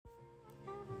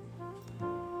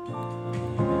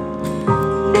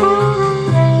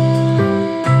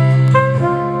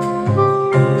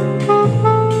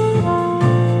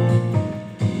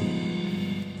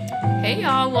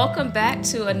back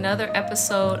to another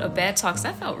episode of Bad Talks.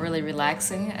 That felt really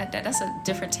relaxing. That's a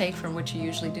different take from what you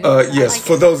usually do. Yes,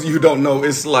 for those of you who don't know,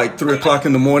 it's like 3 o'clock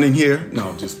in the morning here. No,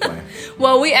 I'm just playing.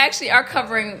 Well, we actually are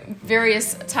covering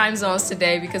various time zones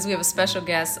today because we have a special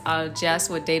guest, Jess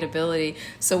with Dateability.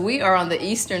 So we are on the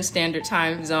Eastern Standard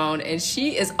Time Zone, and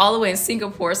she is all the way in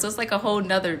Singapore. So it's like a whole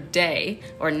nother day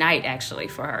or night, actually,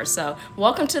 for her. So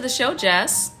welcome to the show,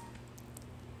 Jess.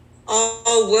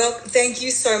 Oh, well, thank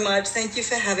you so much. Thank you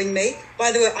for having me.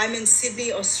 By the way, I'm in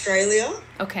Sydney, Australia.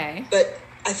 Okay. But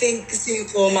I think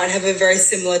Singapore might have a very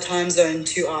similar time zone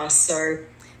to us.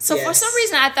 So yes. For some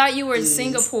reason, I thought you were in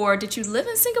Singapore. Did you live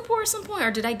in Singapore at some point,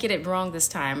 or did I get it wrong this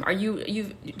time? Were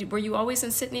you always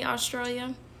in Sydney,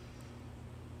 Australia?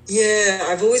 Yeah,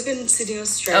 I've always been in Sydney,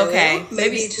 Australia. Okay.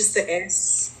 Maybe just the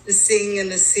S, the Sing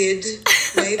and the Sid,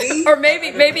 maybe. Or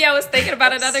maybe I was thinking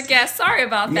about another guest. Sorry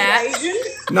about that. Asian?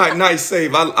 Nice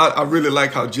save. I really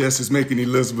like how Jess is making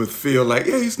Elizabeth feel like,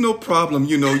 hey, it's no problem.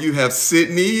 You know, you have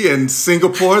Sydney and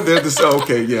Singapore. They're just,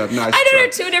 okay, yeah, nice. I know they're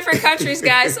two different countries,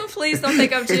 guys, so please don't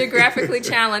think I'm geographically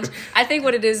challenged. I think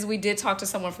what it is, we did talk to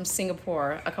someone from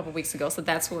Singapore a couple weeks ago, so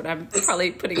that's what I'm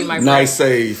probably putting in my brain. Nice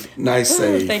save.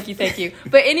 Thank you.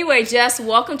 But anyway, Jess,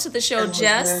 welcome to the show.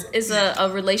 Jess is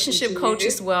a relationship coach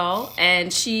as well,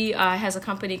 and she has a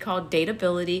company called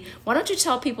Dateability. Why don't you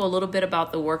tell people a little bit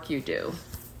about the work you do?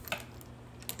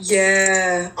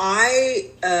 Yeah, I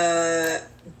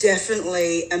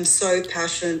definitely am so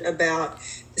passionate about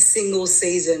the single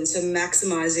season, so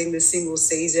maximizing the single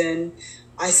season.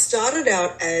 I started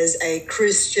out as a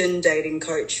Christian dating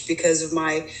coach because of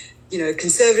my,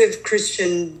 conservative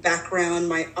Christian background,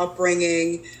 my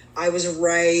upbringing. I was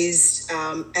raised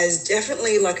as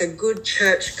definitely like a good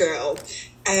church girl.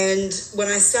 And when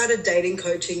I started dating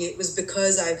coaching, it was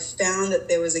because I found that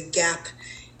there was a gap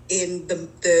in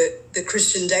the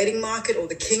Christian dating market, or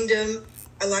the kingdom,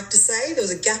 I like to say. There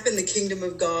was a gap in the kingdom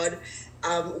of God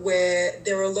where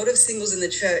there were a lot of singles in the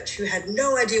church who had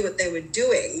no idea what they were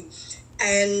doing.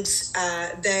 And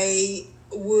they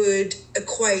would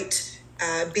equate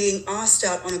being asked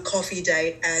out on a coffee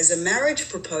date as a marriage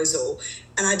proposal.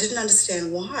 And I didn't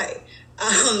understand why.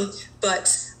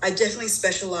 But I definitely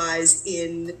specialize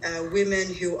in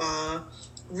women who are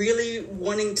really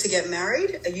wanting to get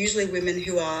married, usually women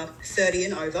who are 30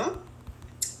 and over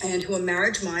and who are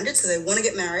marriage-minded. So they want to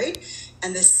get married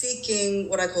and they're seeking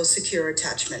what I call secure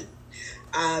attachment.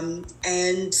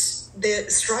 And they're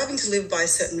striving to live by a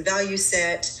certain value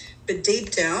set, but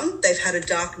deep down, they've had a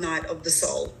dark night of the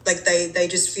soul. Like they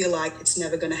just feel like it's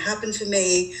never going to happen for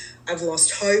me. I've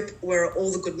lost hope. Where are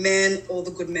all the good men? All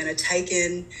the good men are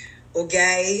taken or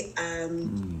gay.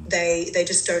 They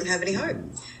just don't have any hope.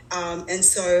 And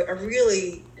so I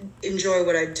really enjoy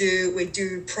what I do. We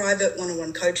do private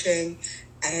one-on-one coaching,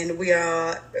 and we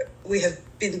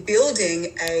have been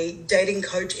building a dating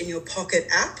coach in your pocket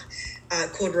app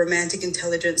called Romantic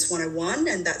Intelligence 101,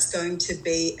 and that's going to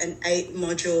be an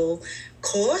 8-module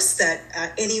course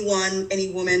that any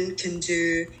woman can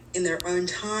do in their own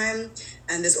time.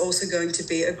 And there's also going to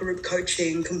be a group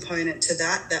coaching component to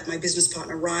that my business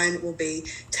partner Ryan will be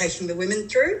taking the women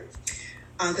through.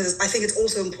 Because I think it's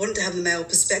also important to have the male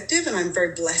perspective, and I'm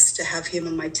very blessed to have him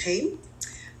on my team.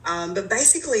 But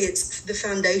basically, it's the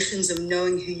foundations of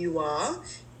knowing who you are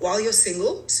while you're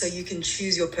single, so you can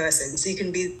choose your person, so you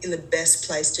can be in the best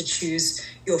place to choose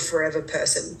your forever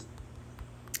person.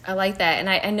 I like that. And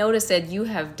I noticed that you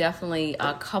have definitely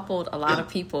coupled a lot of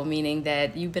people, meaning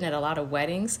that you've been at a lot of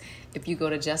weddings. If you go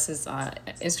to Jess's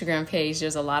Instagram page,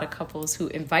 there's a lot of couples who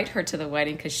invite her to the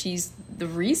wedding because she's the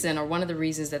reason, or one of the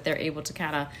reasons, that they're able to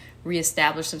kind of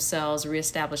reestablish themselves,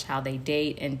 reestablish how they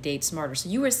date and date smarter. So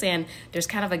you were saying there's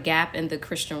kind of a gap in the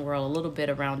Christian world a little bit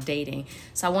around dating.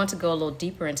 So I want to go a little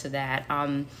deeper into that.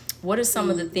 What are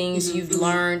some of the things you've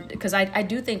learned? Because I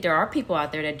do think there are people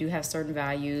out there that do have certain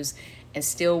values and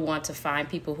still want to find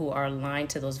people who are aligned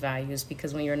to those values,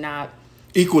 because when you're not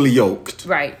equally yoked,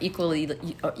 right, equally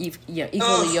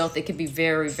yoked, it can be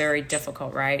very, very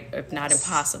difficult, right, if not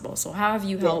impossible. So how have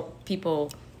you helped people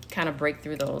kind of break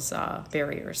through those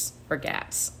barriers or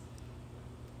gaps?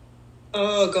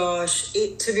 Oh gosh,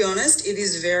 to be honest, it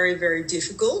is very, very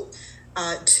difficult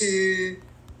to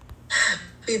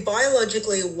be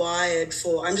biologically wired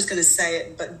for, I'm just going to say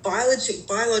it, but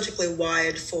biologically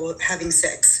wired for having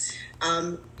sex.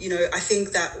 I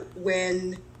think that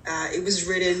when it was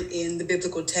written in the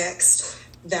biblical text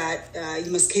that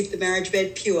you must keep the marriage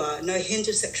bed pure, no hint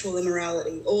of sexual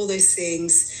immorality, all those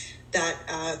things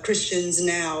that Christians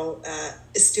now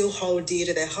still hold dear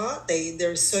to their heart.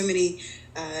 There are so many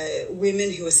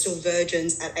women who are still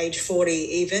virgins at age 40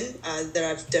 even that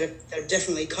I've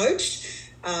definitely coached.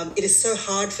 it is so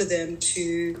hard for them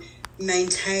to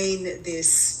maintain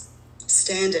this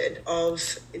standard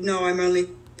of, no, I'm only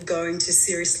going to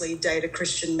seriously date a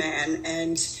Christian man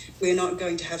and we're not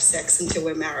going to have sex until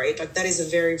we're married. Like, that is a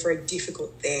very, very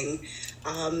difficult thing.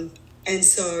 And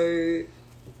so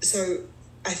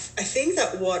I think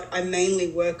that what I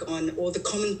mainly work on, or the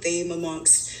common theme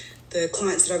amongst the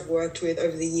clients that I've worked with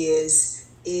over the years,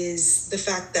 is the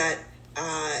fact that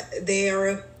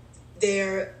they're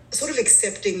sort of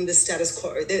accepting the status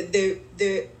quo.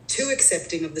 They're too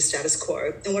accepting of the status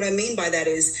quo. And what I mean by that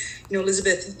is,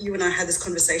 Elizabeth, you and I had this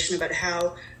conversation about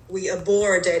how we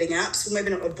abhor dating apps. Well,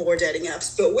 maybe not abhor dating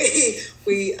apps, but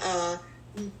we are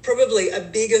probably a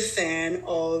bigger fan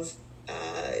of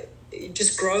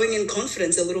just growing in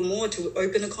confidence a little more to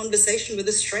open a conversation with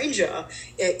a stranger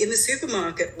in the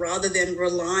supermarket, rather than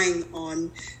relying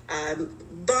on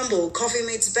Bumble, Coffee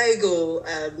Meets Bagel,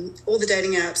 all the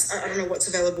dating apps. I don't know what's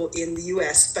available in the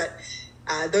US, but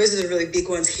those are the really big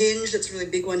ones. Hinge, that's a really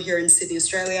big one here in Sydney,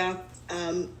 Australia.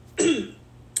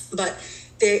 But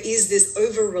there is this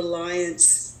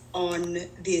over-reliance on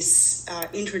this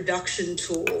introduction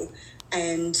tool,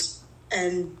 and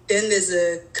then there's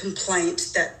a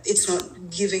complaint that it's not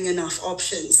giving enough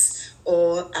options,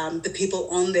 or the people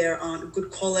on there aren't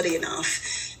good quality enough.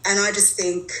 And I just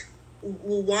think,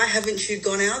 well, why haven't you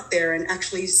gone out there and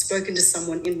actually spoken to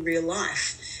someone in real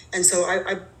life? And so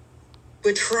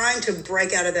we're trying to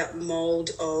break out of that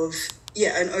mold of,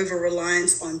 an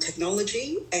over-reliance on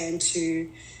technology, and to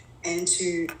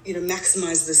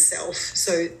maximize the self.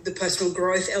 So the personal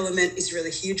growth element is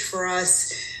really huge for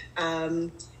us.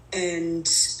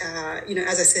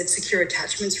 As I said, secure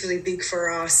attachment's really big for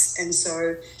us. And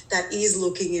so that is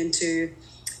looking into,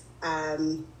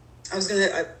 the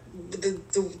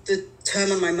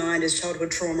term on my mind is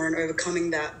childhood trauma and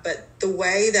overcoming that. But the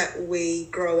way that we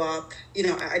grow up,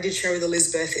 I did share with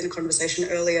Elizabeth in a conversation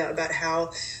earlier about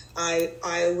how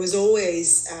I was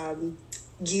always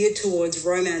geared towards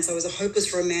romance. I was a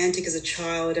hopeless romantic as a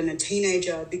child and a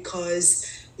teenager because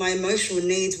my emotional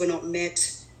needs were not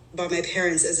met by my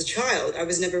parents as a child. I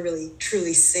was never really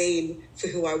truly seen for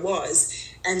who I was.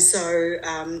 And so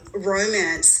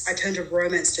romance, I turned to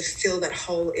romance to fill that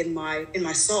hole in my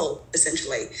soul,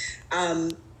 essentially.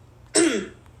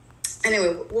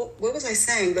 Anyway, what was I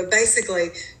saying? But basically,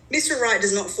 Mr. Right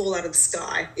does not fall out of the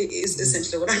sky, is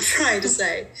essentially what I'm trying to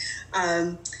say.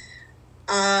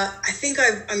 I think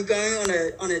I'm going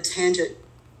on a tangent.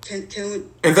 And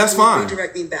that's fine.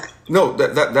 Redirect me back. No,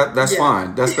 that's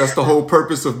fine. That's the whole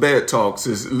purpose of Bed Talks,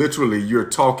 is literally you're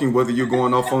talking, whether you're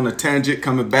going off on a tangent,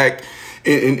 coming back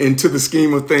into the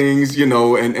scheme of things, and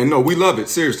no, we love it.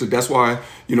 Seriously. That's why,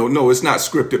 no, it's not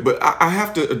scripted, but I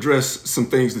have to address some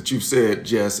things that you've said,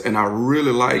 Jess, and I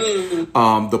really like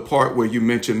the part where you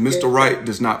mentioned Mr. Right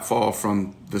does not fall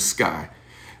from the sky.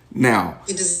 Now,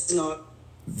 it does not.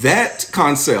 That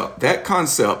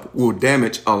concept will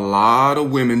damage a lot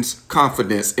of women's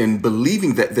confidence in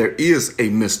believing that there is a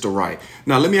Mr. Right.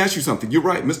 Now, let me ask you something. You're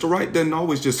right. Mr. Right doesn't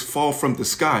always just fall from the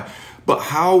sky. But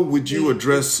how would you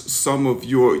address some of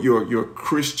your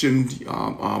Christian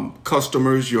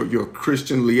customers, your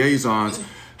Christian liaisons?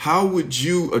 How would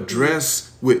you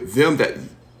address with them that,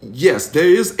 yes, there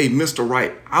is a Mr.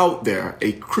 Right out there,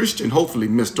 a Christian, hopefully,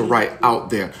 Mr. Right out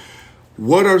there?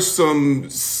 What are some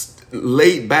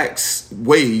laid back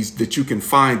ways that you can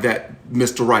find that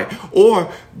Mr. Right,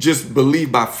 or just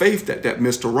believe by faith that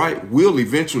Mr. Right will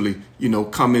eventually,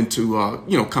 come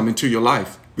into your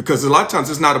life? Because a lot of times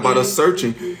it's not about us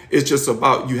searching. It's just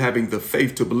about you having the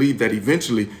faith to believe that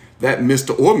eventually that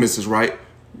Mr. or Mrs. Right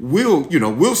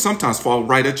will sometimes fall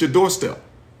right at your doorstep.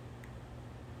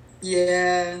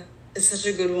 Yeah, it's such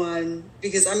a good one,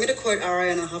 because I'm going to quote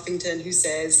Ariana Huffington, who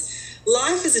says,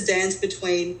 life is a dance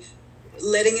between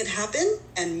letting it happen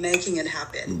and making it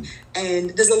happen.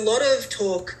 And there's a lot of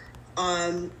talk,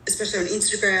 especially on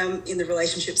Instagram, in the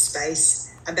relationship space,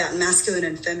 about masculine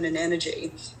and feminine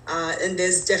energy. And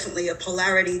there's definitely a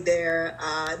polarity there.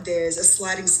 There's a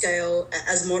sliding scale.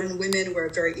 As modern women, we're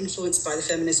very influenced by the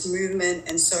feminist movement.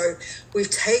 And so we've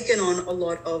taken on a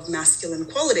lot of masculine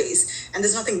qualities. And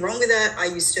there's nothing wrong with that. I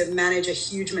used to manage a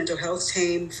huge mental health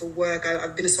team for work.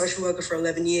 I've been a social worker for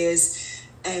 11 years.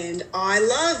 And I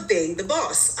love being the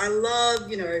boss. I love,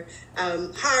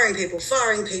 hiring people,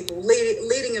 firing people,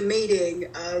 leading a meeting,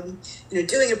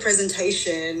 doing a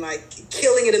presentation, like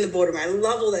killing it in the boardroom. I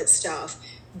love all that stuff.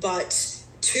 But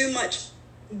too much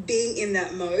being in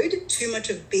that mode, too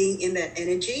much of being in that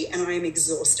energy, and I am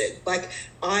exhausted. Like,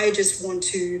 I just want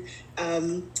to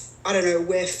I don't know,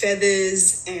 wear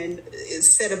feathers and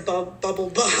set a bubble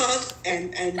bath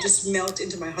and just melt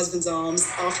into my husband's arms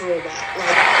after all that. Like,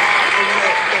 I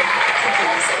want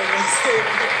cookies.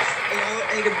 I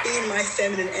need to be in my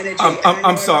feminine energy.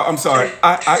 I'm sorry.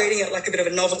 I'm treating it like a bit of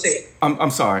a novelty. I'm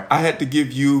sorry. I had to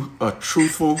give you a true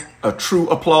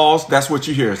applause. That's what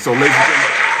you hear. So, ladies and gentlemen,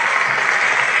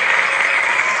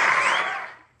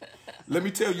 let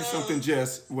me tell you something,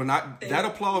 Jess. That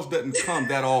applause doesn't come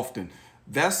that often.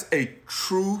 That's a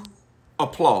true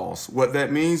applause. What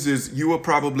that means is you are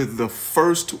probably the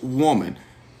first woman,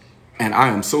 and I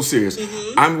am so serious.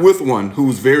 Mm-hmm. I'm with one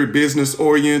who's very business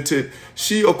oriented.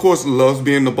 She, of course, loves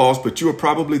being the boss, but you are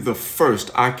probably the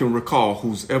first I can recall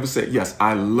who's ever said, yes,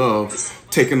 I love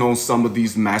taking on some of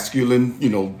these masculine,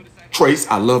 traits.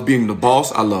 I love being the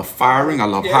boss. I love firing. I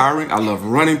love hiring. I love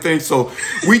running things. So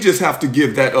we just have to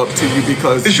give that up to you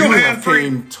because you have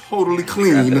came totally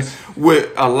clean with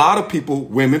a lot of people,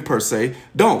 women per se,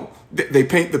 don't. They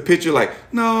paint the picture like,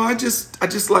 no, I just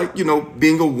like,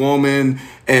 being a woman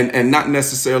and not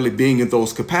necessarily being in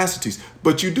those capacities.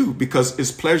 But you do, because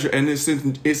it's pleasure and it's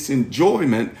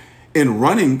enjoyment in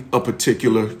running a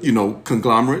particular,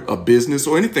 conglomerate, a business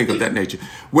or anything of that nature.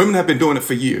 Women have been doing it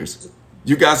for years.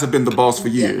 You guys have been the boss for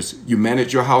years. You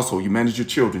manage your household. You manage your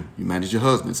children. You manage your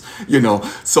husbands.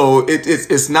 So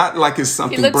it's not like it's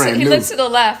something brand new. He looks to the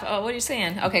left. Oh, what are you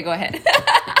saying? Okay, go ahead.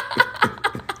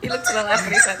 He looked to the left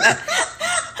when he said that.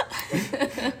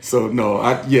 So no,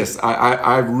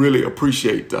 I really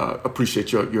appreciate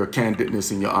your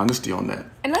candidness and your honesty on that.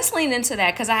 And let's lean into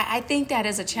that because I think that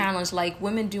is a challenge. Like,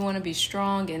 women do want to be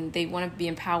strong and they want to be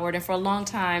empowered, and for a long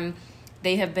time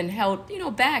they have been held,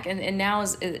 back. And now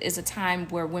is a time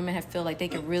where women have feel like they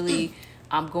can really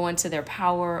go into their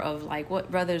power of like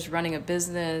whether it's running a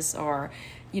business or,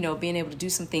 being able to do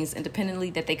some things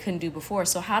independently that they couldn't do before.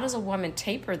 So how does a woman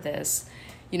taper this,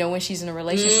 when she's in a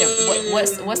relationship?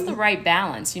 What's the right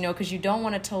balance, because you don't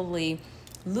want to totally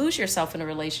lose yourself in a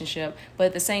relationship. But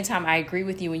at the same time, I agree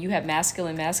with you. When you have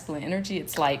masculine energy,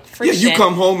 it's like friction. Yeah, you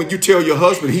come home and you tell your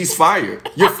husband he's fired.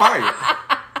 You're fired.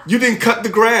 You didn't cut the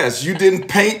grass. You didn't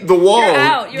paint the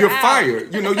wall. You're out.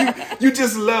 Fired. You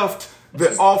just left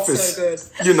the office. So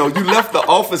good. You left the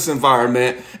office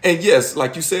environment. And yes,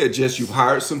 like you said, Jess, you've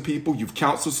hired some people, you've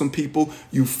counseled some people,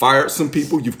 you've fired some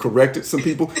people, you've corrected some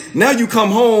people. Now you come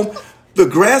home, the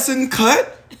grass isn't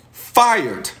cut,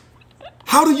 fired.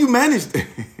 How do you manage that?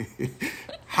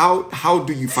 How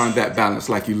do you find that balance,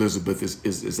 like Elizabeth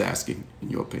is asking, in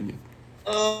your opinion?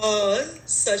 Oh,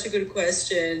 such a good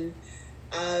question.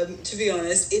 To be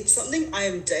honest, it's something I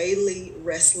am daily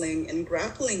wrestling and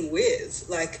grappling with,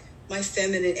 like my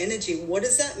feminine energy. What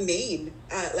does that mean?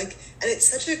 And it's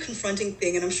such a confronting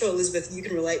thing, and I'm sure, Elizabeth, you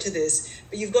can relate to this,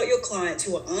 but you've got your clients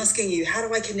who are asking you, how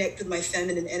do I connect with my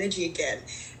feminine energy again?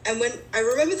 And when I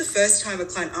remember the first time a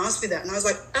client asked me that, and I was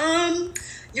like,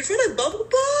 you've run a bubble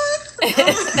bath?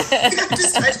 I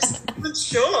just wasn't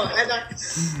sure. And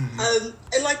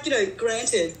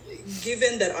granted,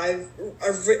 given that I've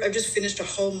just finished a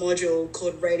whole module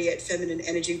called Radiate Feminine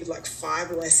Energy with like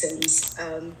 5 lessons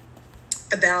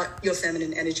about your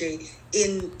feminine energy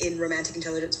in Romantic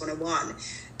Intelligence 101.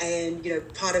 And,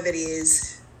 part of it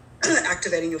is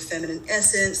activating your feminine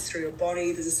essence through your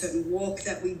body. There's a certain walk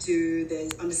that we do.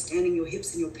 There's understanding your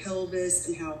hips and your pelvis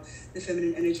and how the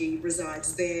feminine energy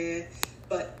resides there.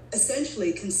 But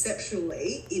essentially,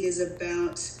 conceptually, it is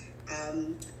about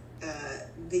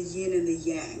the yin and the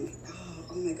yang.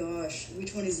 Oh my gosh,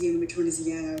 which one is yin, which one is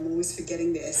yang? I'm always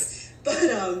forgetting this. But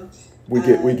we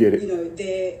get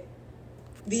it.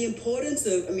 The importance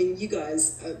of, you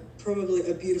guys are probably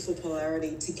a beautiful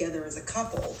polarity together as a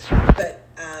couple, but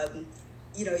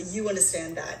you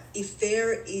understand that if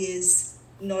there is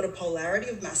not a polarity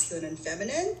of masculine and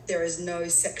feminine, there is no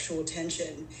sexual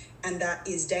tension, and that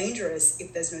is dangerous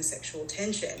if there's no sexual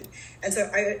tension. And so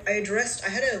I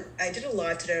did a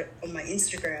live today on my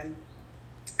Instagram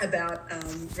about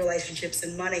relationships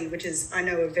and money, which is, I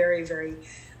know, a very, very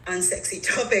unsexy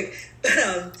topic, but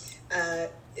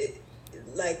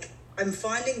I'm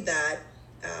finding that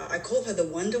I call her the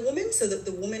Wonder Woman, so that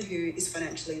the woman who is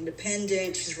financially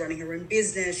independent, she's running her own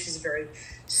business, she's very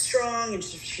strong, and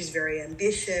she's very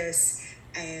ambitious,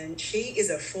 and she is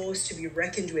a force to be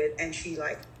reckoned with, and she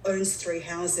owns 3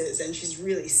 houses, and she's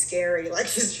really scary.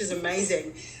 She's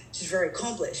amazing. She's very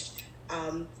accomplished.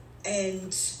 And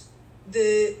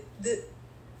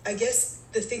I guess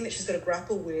the thing that she's got to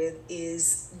grapple with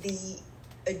is the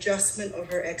adjustment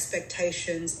of her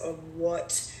expectations of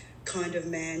what kind of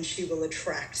man she will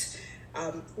attract,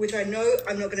 which I know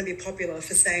I'm not going to be popular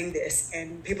for saying this,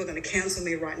 and people are going to cancel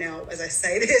me right now as I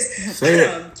say this. Say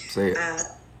it.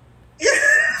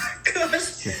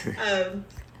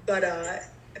 But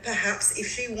perhaps if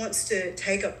she wants to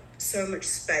take up so much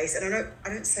space, and I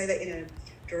don't say that in a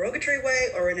derogatory way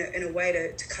or in a way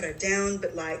to cut her down,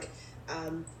 but like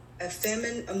a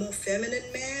more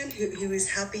feminine man who is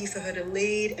happy for her to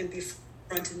lead and be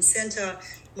front and center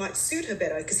might suit her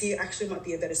better, because he actually might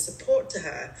be a better support to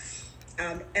her.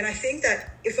 And I think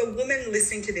that if a woman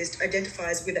listening to this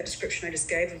identifies with that description I just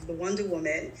gave of the Wonder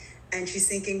Woman, and she's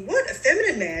thinking, what, a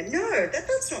feminine man? No,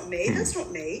 that's not me. That's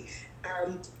not me.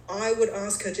 I would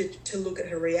ask her to look at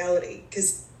her reality,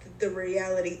 because the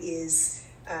reality is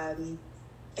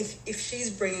if she's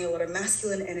bringing a lot of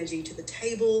masculine energy to the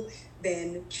table,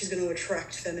 then she's going to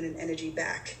attract feminine energy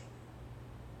back.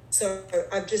 So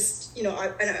I've just,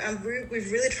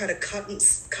 we've really tried to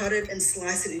cut it and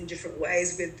slice it in different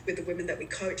ways with the women that we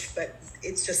coach, but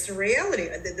it's just a reality.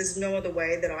 There's no other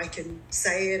way that I can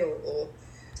say it or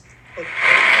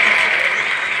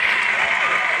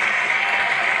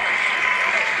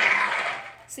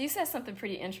So you said something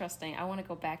pretty interesting. I want to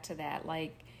go back to that.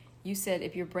 Like you said,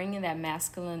 if you're bringing that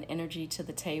masculine energy to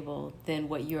the table, then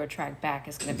what you attract back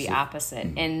is going to be opposite.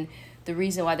 And the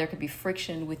reason why there could be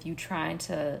friction with you trying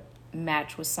to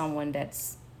match with someone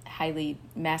that's highly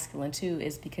masculine too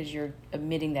is because you're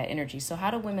emitting that energy. So how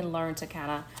do women learn to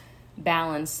kind of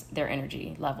balance their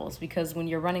energy levels? Because when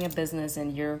you're running a business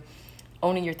and you're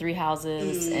owning your 3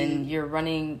 houses and you're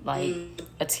running like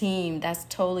a team, that's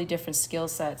totally different skill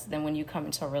sets than when you come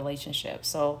into a relationship.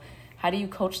 So how do you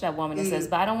coach that woman that says,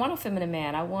 but I don't want a feminine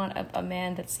man. I want a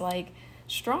man that's like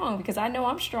strong, because I know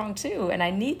I'm strong too, and I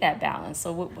need that balance.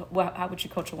 So how would you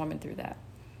coach a woman through that?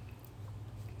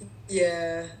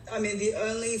 Yeah, I mean, the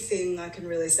only thing I can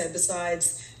really say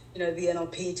besides, the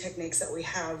NLP techniques that we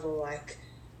have, or like,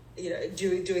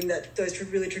 doing those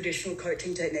really traditional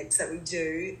coaching techniques that we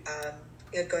do,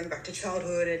 going back to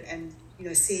childhood and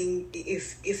seeing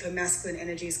if her masculine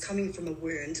energy is coming from a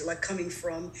wound, like coming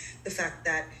from the fact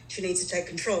that she needs to take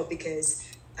control because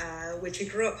when she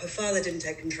grew up, her father didn't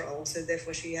take control, so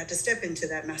therefore she had to step into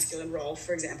that masculine role,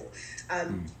 for example.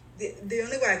 The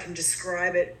only way I can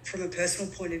describe it from a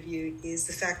personal point of view is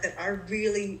the fact that I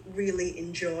really, really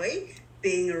enjoy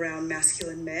being around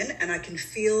masculine men, and I can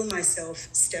feel myself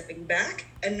stepping back,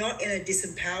 and not in a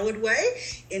disempowered way,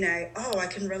 in I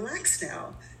can relax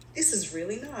now. This is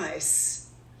really nice.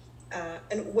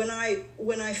 And when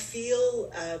I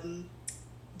feel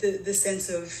the sense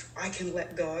of I can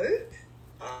let go,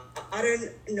 I don't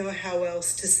know how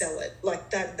else to sell it. Like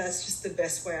that's just the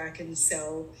best way I can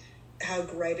sell how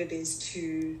great it is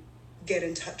to get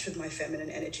in touch with my feminine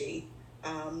energy.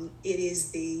 It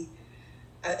is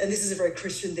and this is a very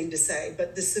Christian thing to say,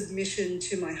 but the submission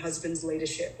to my husband's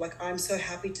leadership. Like, I'm so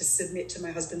happy to submit to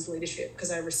my husband's leadership because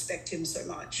I respect him so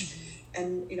much.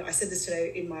 Mm-hmm. And, I said this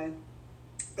today in my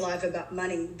live about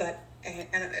money, but,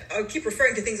 and I keep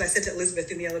referring to things I said to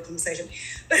Elizabeth in the other conversation,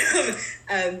 but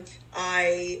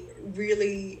I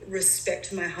really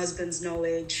respect my husband's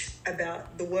knowledge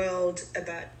about the world,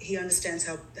 he understands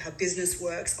how business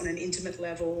works on an intimate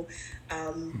level.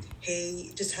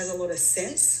 He just has a lot of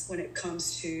sense when it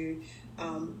comes to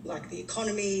like the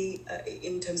economy,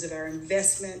 in terms of our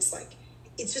investments. Like,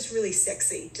 it's just really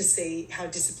sexy to see how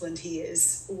disciplined he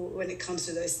is when it comes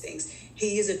to those things.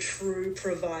 He is a true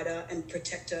provider and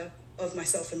protector of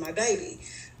myself and my baby.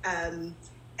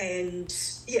 And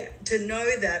yeah, to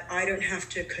know that I don't have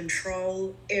to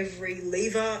control every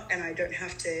lever and I don't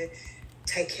have to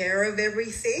take care of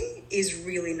everything is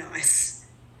really nice.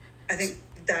 I think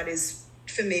that is,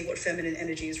 for me, what feminine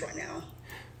energy is right now.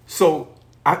 So,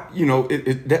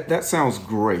 that sounds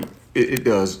great. It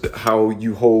does. How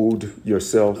you hold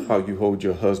yourself, how you hold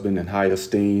your husband in high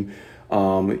esteem.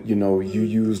 You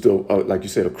used, like you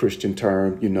said, a Christian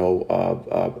term,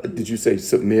 did you say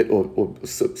submit or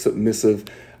submissive?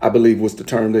 I believe was the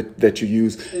term that you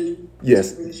used.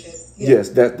 Yes. Yeah. Yes.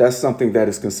 That's something that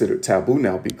is considered taboo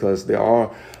now, because there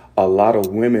are a lot of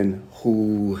women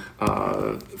who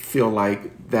feel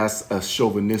like that's a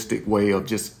chauvinistic way of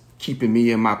just keeping me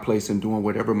in my place and doing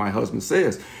whatever my husband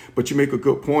says. But you make a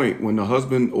good point. When the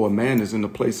husband or a man is in a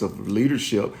place of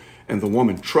leadership and the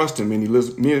woman trusts him,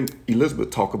 and me and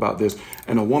Elizabeth talk about this,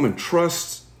 and a woman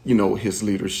trusts, his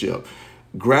leadership,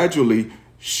 gradually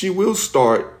she will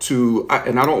start to,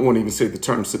 and I don't want to even say the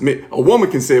term submit. A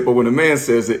woman can say it, but when a man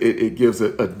says it, it gives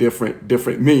a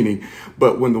different meaning.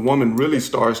 But when the woman really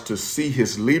starts to see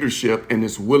his leadership and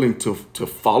is willing to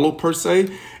follow per se,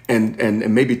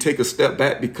 and maybe take a step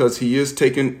back because he is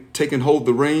taking hold of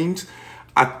the reins,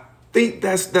 I think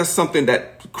that's something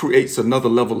that creates another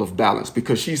level of balance,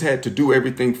 because she's had to do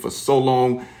everything for so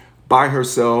long by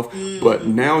herself, but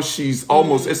now she's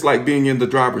almost, it's like being in the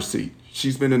driver's seat.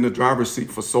 She's been in the driver's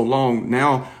seat for so long.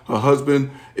 Now her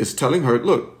husband is telling her,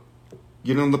 look,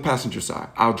 get on the passenger side.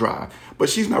 I'll drive. But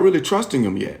she's not really trusting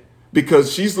him yet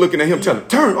because she's looking at him telling,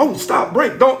 turn, oh, stop,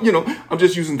 brake, don't, I'm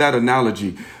just using that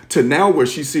analogy to now where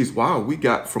she sees, wow, we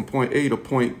got from point A to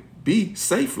point B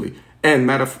safely. And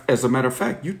as a matter of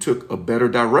fact, you took a better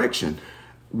direction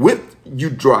with you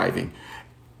driving.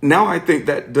 Now, I think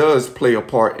that does play a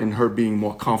part in her being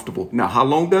more comfortable. Now, how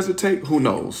long does it take? Who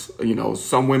knows?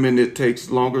 Some women it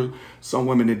takes longer. Some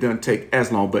women it doesn't take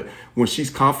as long. But when she's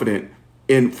confident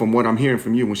from what I'm hearing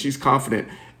from you, when she's confident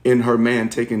in her man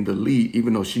taking the lead,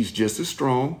 even though she's just as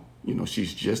strong,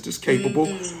 she's just as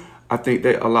capable, I think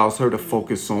that allows her to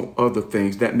focus on other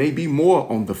things that may be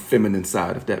more on the feminine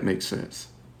side, if that makes sense.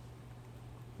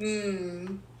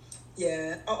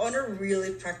 Yeah, on a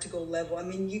really practical level, I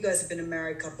mean, you guys have been a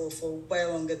married couple for way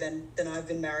longer than I've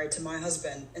been married to my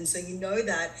husband. And so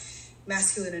that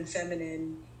masculine and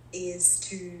feminine is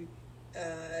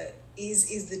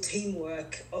the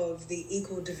teamwork of the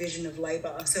equal division of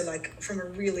labor. So like from a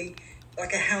really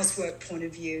like a housework point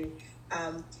of view,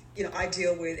 I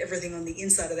deal with everything on the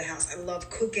inside of the house. I love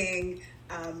cooking.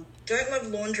 Don't love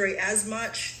laundry as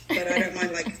much, but I don't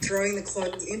mind like throwing the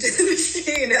clothes into the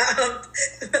machine.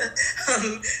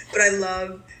 But I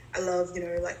love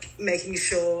like making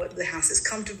sure the house is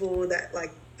comfortable, that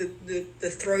like the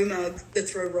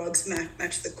throw rugs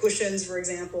match the cushions, for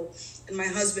example. And my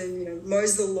husband,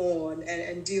 mows the lawn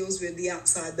and deals with the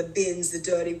outside, the bins, the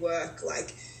dirty work.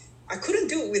 Like I couldn't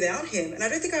do it without him, and I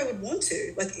don't think I would want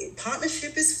to. Like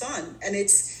partnership is fun, and I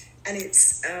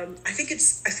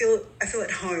feel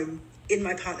at home in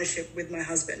my partnership with my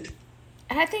husband.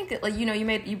 And I think that, like,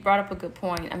 you brought up a good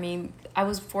point. I mean, I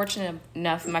was fortunate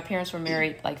enough, my parents were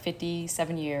married like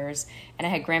 57 years, and I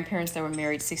had grandparents that were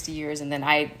married 60 years, and then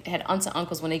I had aunts and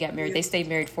uncles when they got married, they stayed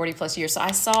married 40 plus years. So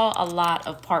I saw a lot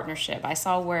of partnership. I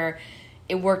saw where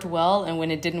it worked well and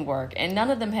when it didn't work. And none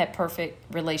of them had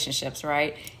perfect relationships,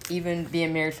 right? Even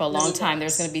being married for a long time,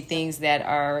 there's going to be things that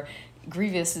are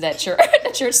grievous that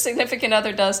your significant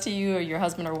other does to you or your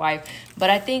husband or wife.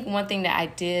 But I think one thing that I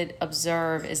did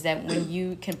observe is that when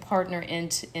you can partner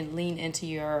into and lean into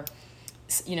your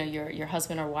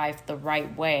husband or wife the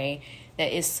right way,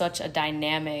 that is such a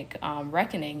dynamic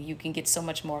reckoning. You can get so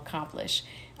much more accomplished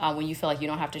when you feel like you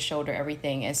don't have to shoulder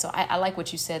everything. And so I like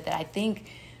what you said, that I think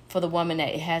for the woman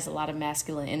that has a lot of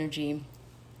masculine energy,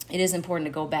 it is important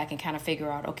to go back and kind of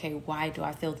figure out, okay, why do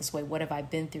I feel this way? What have I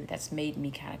been through that's made me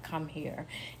kind of come here?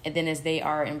 And then as they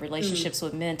are in relationships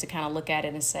with men, to kind of look at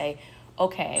it and say,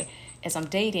 okay, as I'm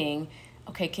dating,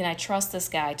 okay, can I trust this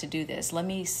guy to do this? Let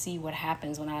me see what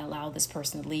happens when I allow this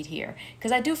person to lead here.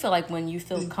 Because I do feel like when you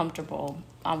feel comfortable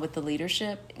with the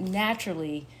leadership,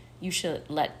 naturally you should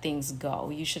let things go.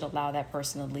 You should allow that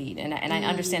person to lead. And I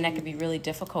understand that can be really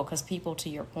difficult because people, to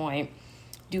your point,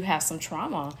 do have some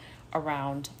trauma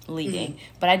around leading.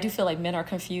 But I do feel like men are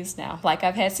confused now. Like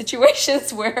I've had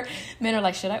situations where men are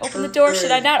like, should I open the door?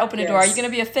 Should I not open the door? Are you going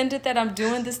to be offended that I'm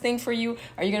doing this thing for you?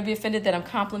 Are you going to be offended that I'm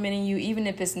complimenting you, even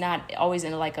if it's not always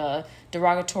in like a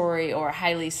derogatory or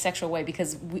highly sexual way?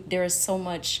 Because there is so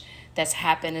much that's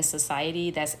happened in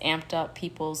society that's amped up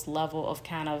people's level of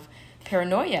kind of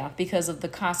paranoia because of the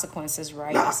consequences,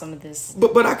 right? Of some of this.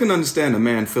 But I can understand a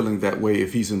man feeling that way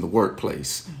if he's in the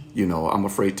workplace. I'm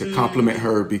afraid to compliment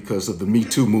her because of the Me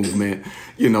Too movement,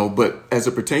 but as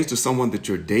it pertains to someone that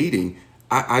you're dating,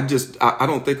 I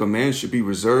don't think a man should be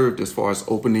reserved as far as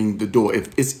opening the door.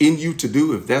 If it's in you to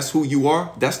do, if that's who you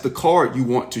are, that's the card you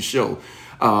want to show.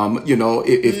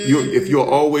 If you're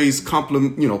always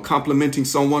complimenting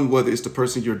someone, whether it's the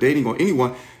person you're dating or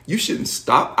anyone, you shouldn't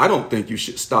stop. I don't think you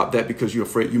should stop that because you're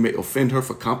afraid you may offend her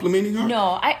for complimenting her.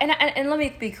 No, and let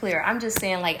me be clear. I'm just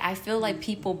saying, like, I feel like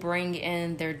people bring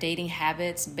in their dating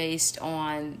habits based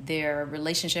on their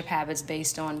relationship habits,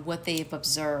 based on what they've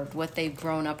observed, what they've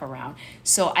grown up around.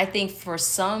 So I think for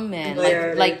some men,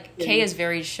 like Kay is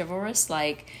very chivalrous,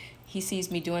 like, he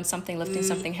sees me doing something, lifting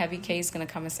something heavy, Kay's going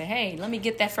to come and say, hey, let me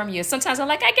get that from you. Sometimes I'm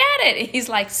like, I got it. And he's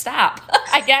like, stop.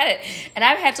 I got it. And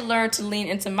I've had to learn to lean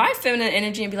into my feminine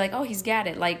energy and be like, oh, he's got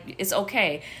it. Like, it's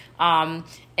okay.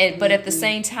 But at the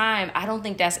same time, I don't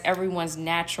think that's everyone's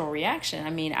natural reaction. I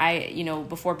mean,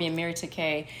 before being married to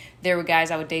Kay, there were guys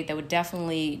I would date that would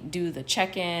definitely do the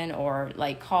check-in or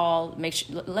like call, make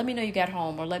sure, let me know you got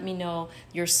home, or let me know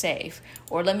you're safe,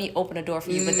 or let me open a door for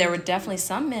you. But there were definitely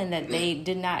some men that they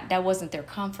did not, that wasn't their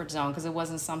comfort zone because it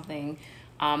wasn't something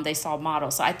they saw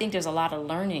modeled. So I think there's a lot of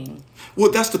learning.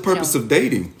 Well, that's the purpose of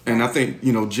dating. And I think,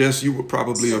 Jess, you would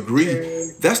probably agree.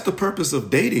 That's the purpose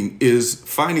of dating, is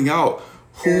finding out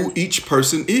who each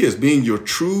person is, being your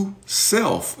true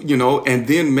self, and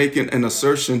then making an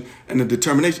assertion and a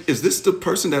determination. Is this the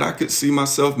person that I could see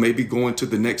myself maybe going to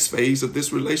the next phase of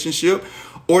this relationship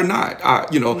or not?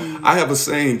 I have a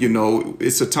saying,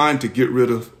 it's a time to get rid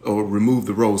of or remove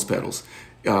the rose petals.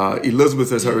 Elizabeth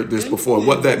has heard this before.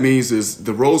 What that means is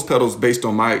the rose petals, based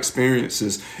on my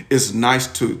experiences, is nice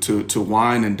to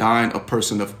wine and dine a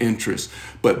person of interest.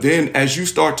 But then as you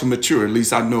start to mature, at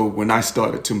least I know when I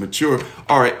started to mature,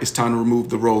 all right, it's time to remove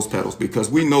the rose petals, because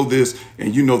we know this,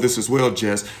 and you know this as well,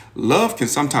 Jess. Love can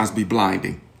sometimes be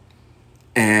blinding.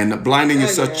 And blinding in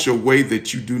such a way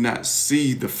that you do not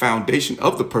see the foundation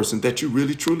of the person that you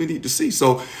really truly need to see.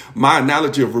 So my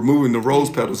analogy of removing the rose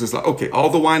petals is like, okay, all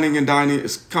the whining and dining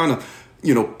is kind of,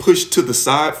 pushed to the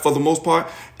side for the most part.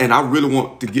 And I really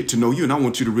want to get to know you, and I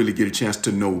want you to really get a chance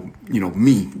to know,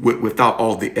 me without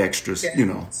all the extras,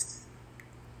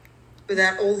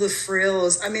 Without all the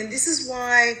frills. I mean, this is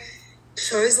why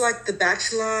shows like The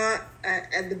Bachelor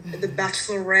and the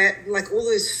Bachelorette, like all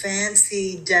those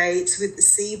fancy dates with the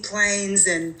seaplanes,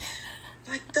 and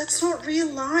like that's not real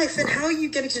life. And how are you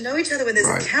getting to know each other when there's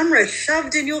a camera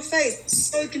shoved in your face? It's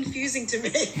so confusing to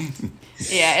me.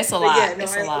 Yeah, it's a lot. Yeah, no,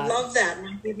 it's a lot. I love that.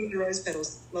 Leaving the rose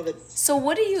petals, love it. So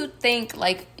what do you think,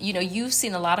 like, you've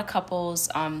seen a lot of couples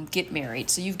get married.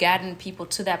 So you've gotten people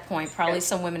to that point, probably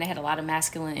some women that had a lot of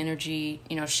masculine energy,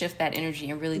 shift that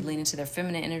energy and really lean into their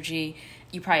feminine energy.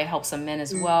 You probably help some men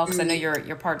as well, because I know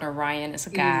your partner, Ryan, is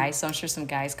a guy, so I'm sure some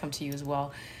guys come to you as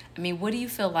well. I mean, what do you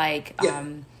feel like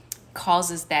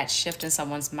causes that shift in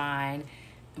someone's mind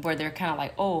where they're kind of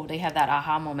like, oh, they have that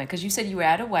aha moment? Because you said you were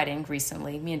at a wedding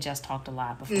recently. Me and Jess talked a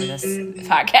lot before this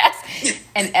podcast.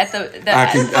 And at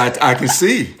I can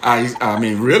see. I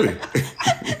mean, really.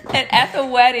 And at the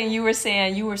wedding, you were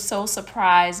saying you were so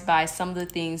surprised by some of the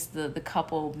things the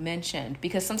couple mentioned.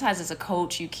 Because sometimes as a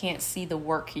coach, you can't see the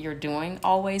work you're doing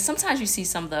always. Sometimes you see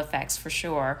some of the effects for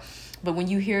sure. But when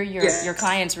you hear your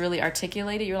clients really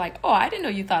articulate it, you're like, oh, I didn't know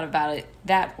you thought about it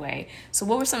that way. So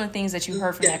what were some of the things that you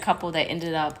heard from that couple that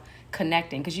ended up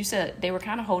connecting? Because you said they were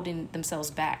kind of holding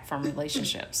themselves back from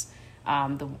relationships.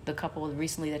 The couple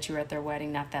recently that you were at their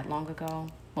wedding not that long ago,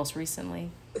 most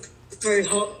recently. Sorry,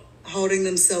 holding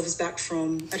themselves back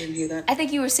from, I didn't hear that. I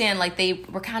think you were saying like they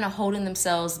were kind of holding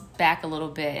themselves back a little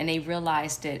bit, and they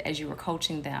realized it as you were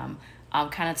coaching them,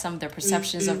 kind of some of their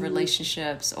perceptions of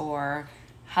relationships or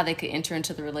how they could enter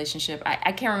into the relationship.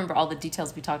 I can't remember all the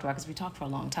details we talked about because we talked for a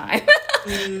long time.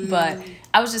 But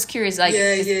I was just curious, like,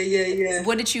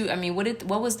 what did you,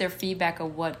 what was their feedback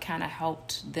of what kind of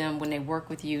helped them when they work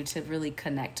with you to really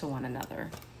connect to one another?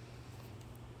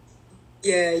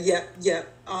 Yeah.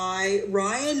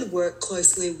 Ryan worked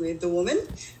closely with the woman,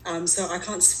 so I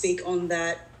can't speak on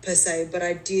that per se, but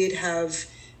I did have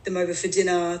them over for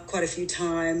dinner quite a few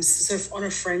times. So on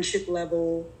a friendship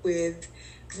level with,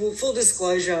 full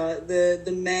disclosure,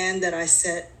 the man that I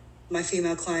set my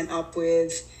female client up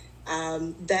with,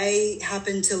 they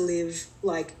happen to live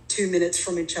like 2 minutes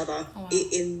from each other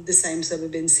in the same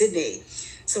suburb in Sydney.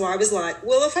 So I was like,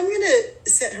 well, if I'm going to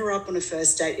set her up on a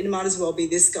first date, it might as well be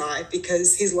this guy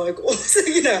because he's local. So,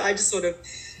 I just sort of,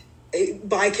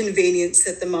 by convenience,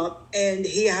 set them up. And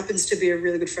he happens to be a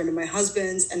really good friend of my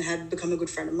husband's and had become a good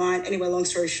friend of mine. Anyway, long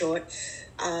story short,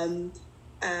 I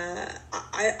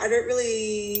don't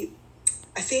really,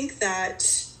 I think that,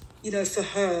 for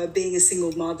her being a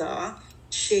single mother,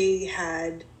 she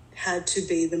had to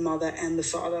be the mother and the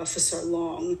father for so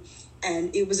long.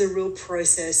 And it was a real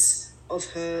process of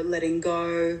her letting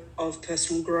go of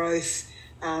personal growth.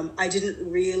 I didn't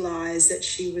realize that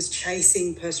she was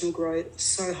chasing personal growth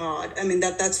so hard. I mean,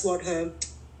 that's what her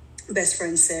best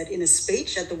friend said in a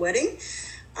speech at the wedding.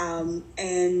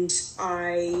 And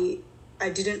I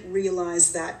didn't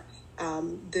realize that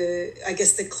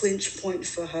the clinch point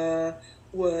for her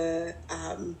were,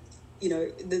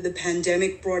 the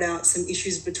pandemic brought out some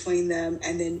issues between them,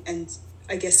 and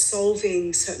I guess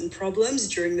solving certain problems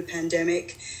during the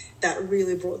pandemic that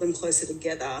really brought them closer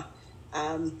together.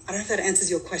 I don't know if that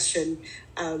answers your question.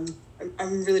 I'm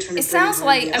really trying to. It sounds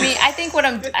like, I think what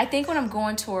I'm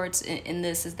going towards in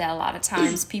this is that a lot of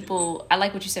times people, I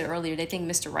like what you said earlier, they think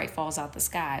Mr. Right falls out the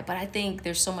sky, but I think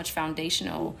there's so much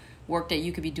foundational work that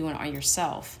you could be doing on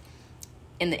yourself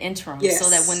in the interim, so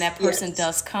that when that person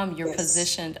does come, you're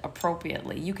positioned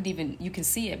appropriately. You can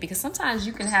see it, because sometimes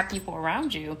you can have people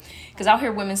around you, because I'll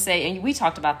hear women say, and we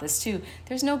talked about this too,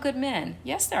 there's no good men.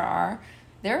 Yes, there are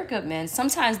good men.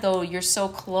 Sometimes though, you're so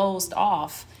closed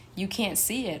off, you can't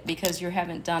see it because you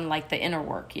haven't done like the inner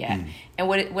work yet. And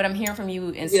what I'm hearing from you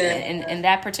in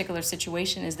that particular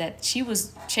situation is that she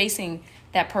was chasing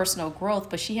that personal growth,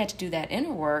 but she had to do that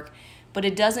inner work. But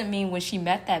it doesn't mean when she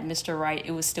met that Mr. Right,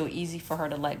 it was still easy for her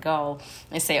to let go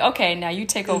and say, okay, now you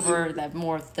take over that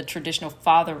more the traditional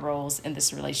father roles in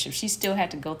this relationship. She still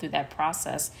had to go through that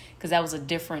process because that was a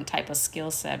different type of skill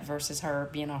set versus her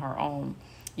being on her own,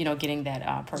 getting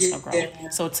that personal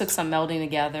growth. So it took some melding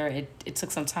together. It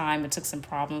took some time. It took some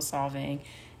problem solving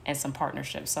and some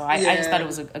partnership. So I just thought it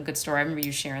was a good story. I remember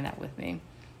you sharing that with me.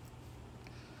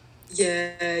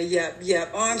 Yeah.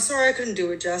 Oh, I'm sorry I couldn't do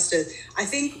it justice. I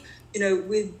think,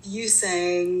 with you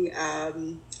saying, I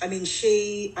don't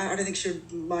think she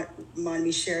might mind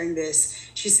me sharing this.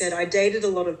 She said, I dated a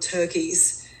lot of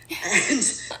turkeys,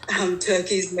 and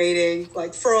turkeys meaning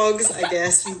like frogs, I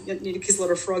guess. You need to kiss a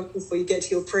lot of frogs before you get to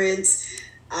your prince.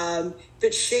 But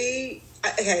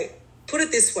put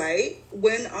it this way,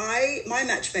 my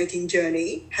matchmaking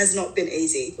journey has not been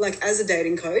easy. Like, as a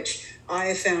dating coach, I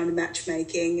have found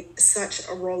matchmaking such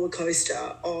a roller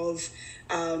coaster of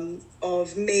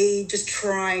me just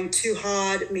trying too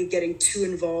hard, me getting too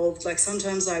involved. Like,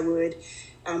 sometimes I would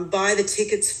buy the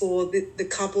tickets for the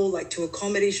couple, like to a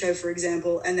comedy show, for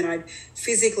example, and then I'd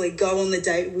physically go on the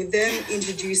date with them,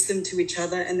 introduce them to each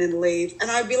other, and then leave.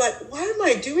 And I'd be like, why am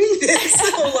I doing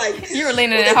this? Or like, you were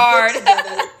leaning it hard.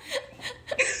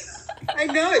 I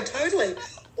know, totally.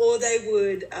 Or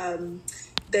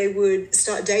they would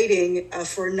start dating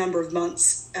for a number of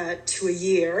months to a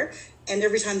year, and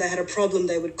every time they had a problem,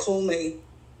 they would call me,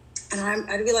 and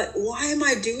I'd be like, why am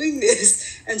I doing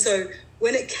this? And so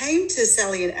when it came to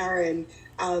Sally and Aaron,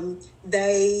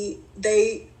 they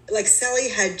like, Sally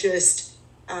had just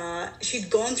she'd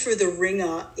gone through the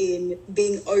ringer in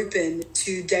being open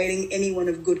to dating anyone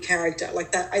of good character.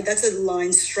 Like that's a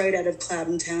line straight out of Cloud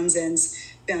and Townsend's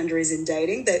Boundaries in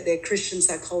Dating. They're Christian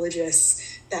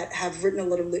psychologists that have written a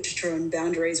lot of literature on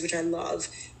boundaries, which I love.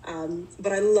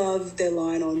 But I love their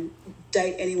line on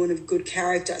date anyone of good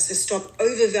character. So stop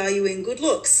overvaluing good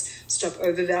looks. Stop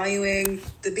overvaluing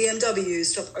the BMW.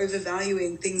 Stop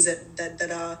overvaluing things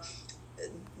that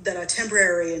are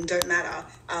temporary and don't matter.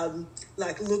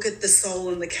 Like, look at the soul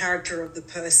and the character of the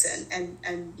person.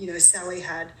 And Sally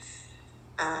had,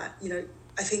 I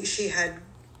think she had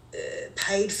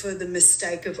paid for the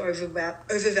mistake of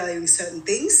overvaluing certain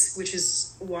things, which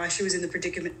is why she was in the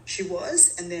predicament she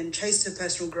was, and then chased her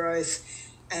personal growth.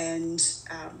 And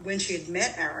when she had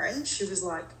met Aaron, she was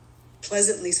like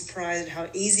pleasantly surprised at how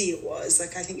easy it was.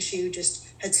 Like, I think she just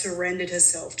had surrendered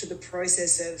herself to the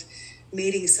process of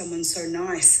meeting someone so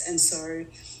nice and so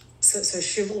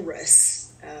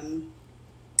chivalrous. And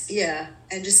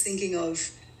just thinking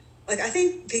of, like, I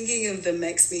think thinking of them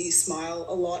makes me smile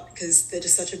a lot because they're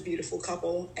just such a beautiful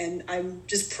couple. And I'm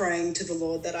just praying to the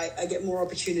Lord that I get more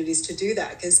opportunities to do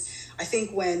that, because I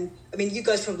think you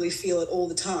guys probably feel it all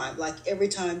the time. Like, every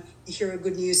time you hear a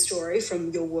good news story from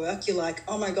your work, you're like,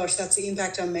 oh my gosh, that's the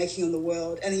impact I'm making on the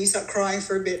world. And then you start crying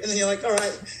for a bit, and then you're like, all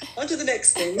right, on to the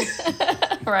next thing.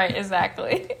 Right,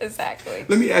 exactly.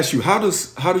 Let me ask you, how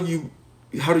do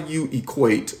you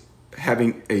equate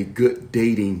having a good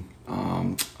dating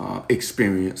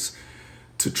experience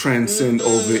to transcend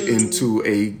over into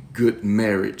a good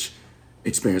marriage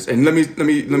experience? And let me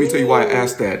tell you why I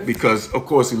asked that, because of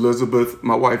course Elizabeth,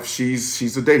 my wife,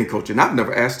 she's a dating coach, and I've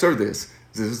never asked her this.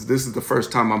 This is the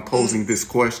first time I'm posing this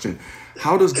question.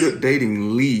 How does good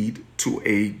dating lead to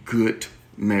a good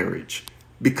marriage?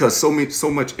 Because so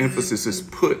much emphasis is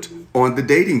put on the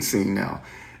dating scene now.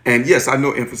 And yes, I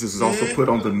know emphasis is also put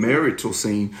on the marital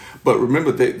scene, but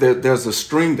remember that there's a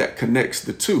string that connects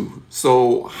the two.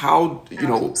 So how,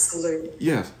 Absolutely.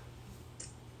 Yes.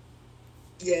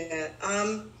 Yeah.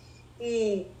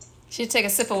 She'd take a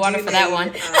sip of water for that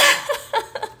one.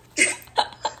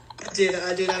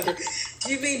 I did.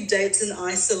 Do you mean dates in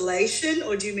isolation,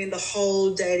 or do you mean the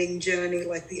whole dating journey,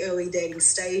 like the early dating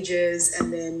stages,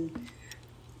 and then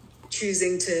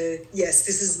choosing to, yes,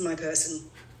 this is my person?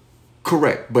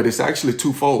 Correct, but it's actually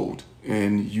twofold,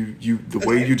 and the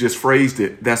way you just phrased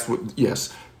it, that's what,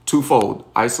 yes, twofold,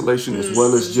 isolation as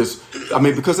well as just,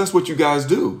 because that's what you guys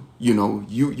do.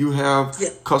 You have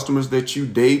customers that you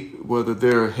date, whether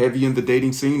they're heavy in the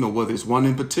dating scene or whether it's one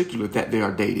in particular that they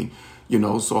are dating.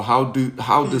 So how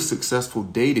does successful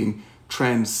dating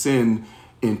transcend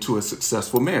into a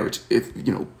successful marriage? If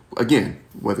again,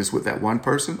 whether it's with that one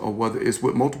person or whether it's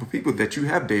with multiple people that you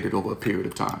have dated over a period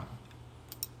of time.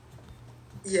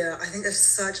 Yeah, I think that's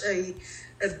such a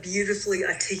beautifully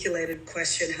articulated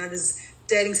question. How does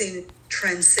dating scene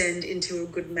transcend into a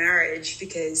good marriage?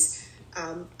 Because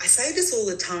I say this all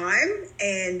the time,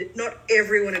 and not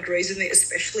everyone agrees with me,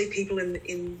 especially people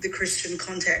in the Christian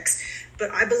context.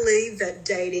 But I believe that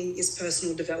dating is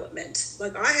personal development.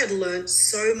 Like, I had learned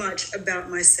so much about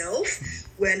myself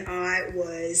when I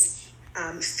was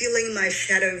filling my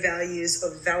shadow values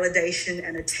of validation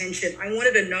and attention. I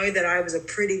wanted to know that I was a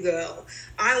pretty girl.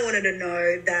 I wanted to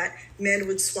know that men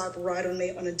would swipe right on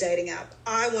me on a dating app.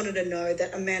 I wanted to know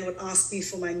that a man would ask me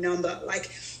for my number.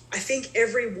 Like, I think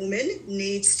every woman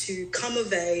needs to come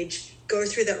of age, go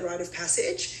through that rite of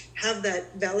passage, have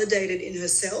that validated in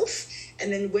herself.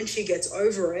 And then when she gets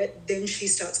over it, then she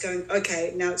starts going,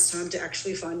 okay, now it's time to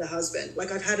actually find a husband.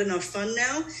 Like, I've had enough fun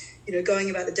now, going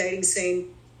about the dating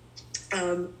scene.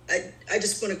 I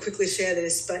just want to quickly share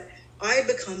this, but I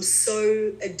become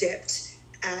so adept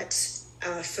at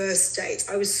first dates.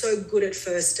 I was so good at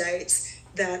first dates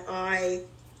that I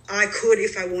could,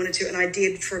 if I wanted to, and I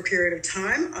did for a period of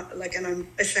time, and I'm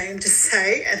ashamed to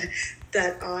say,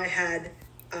 that I had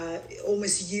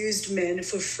almost used men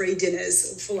for free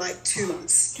dinners for like 2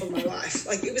 months of my life.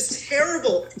 Like, it was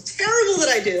terrible that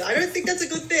I did. I don't think that's a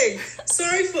good thing.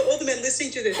 Sorry for all the men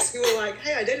listening to this who were like,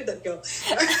 hey, I dated that girl.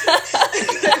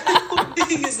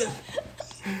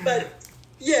 But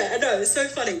yeah, I know, it's so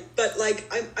funny. But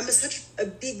like, I'm such a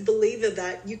big believer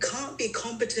that you can't be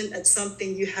competent at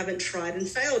something you haven't tried and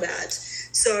failed at.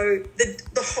 So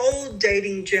the whole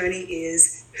dating journey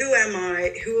is, who am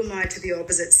I? Who am I to the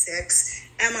opposite sex?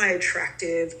 Am I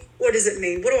attractive? What does it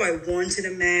mean? What do I want in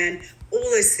a man? All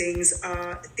those things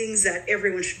are things that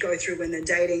everyone should go through when they're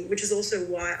dating, which is also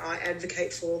why I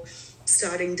advocate for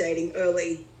starting dating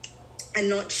early and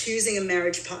not choosing a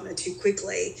marriage partner too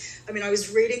quickly. I mean, I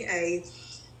was reading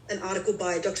an article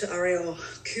by Dr. Ariel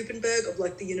Kupenberg of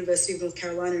like the University of North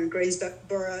Carolina in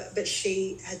Greensboro, but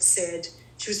she had said,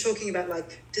 she was talking about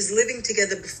like, does living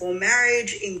together before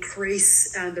marriage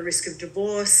increase the risk of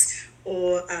divorce,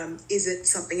 or is it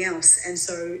something else? And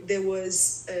so there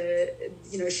was,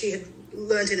 she had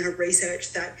learned in her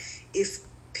research that if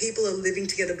people are living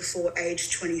together before age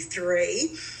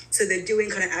 23, so they're doing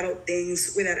kind of adult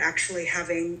things without actually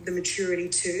having the maturity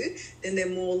to, then they're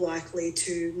more likely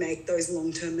to make those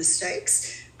long-term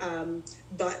mistakes.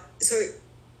 But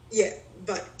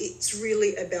it's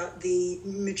really about the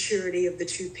maturity of the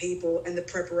two people and the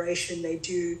preparation they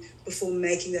do before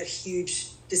making that huge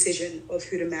decision of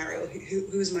who to marry or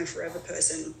who's my forever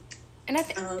person. And I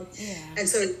think, And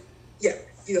so, yeah.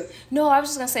 No, I was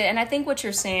just going to say, and I think what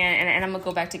you're saying, and I'm going to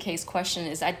go back to Kay's question,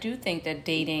 is I do think that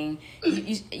dating,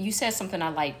 you said something I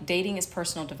like, dating is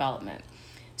personal development.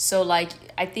 So, like,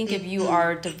 I think if you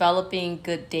are developing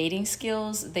good dating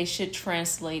skills, they should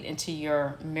translate into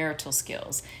your marital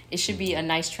skills. It should be a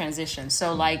nice transition.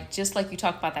 So, like, just like you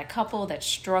talked about that couple that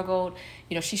struggled,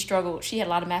 she had a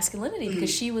lot of masculinity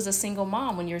because she was a single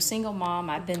mom. When you're a single mom,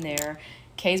 I've been there.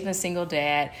 Kay's been single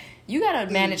dad. You got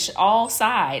to manage all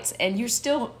sides, and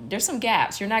there's some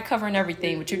gaps. You're not covering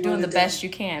everything, but you're doing the best you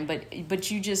can.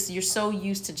 But you're so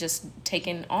used to just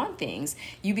taking on things.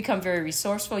 You become very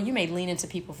resourceful. You may lean into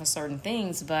people for certain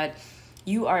things, but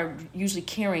you are usually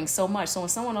carrying so much. So when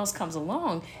someone else comes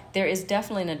along, there is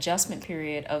definitely an adjustment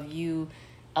period of you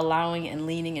allowing and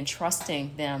leaning and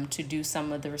trusting them to do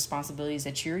some of the responsibilities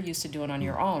that you're used to doing on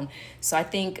your own. So I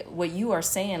think what you are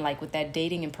saying, like with that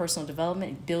dating and personal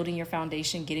development, building your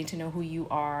foundation, getting to know who you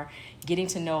are, getting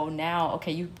to know now,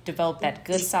 okay, you developed that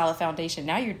good solid foundation.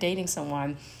 Now you're dating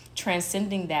someone,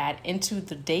 transcending that into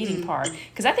the dating part.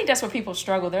 Because I think that's where people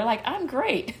struggle. They're like, I'm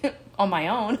great on my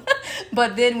own.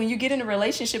 But then when you get in a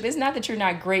relationship, it's not that you're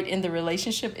not great in the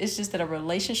relationship. It's just that a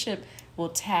relationship will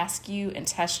task you and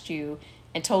test you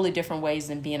in totally different ways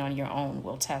than being on your own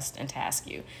will test and task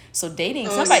you. So dating,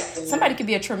 somebody could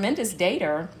be a tremendous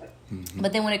dater,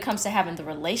 but then when it comes to having the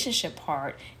relationship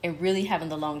part and really having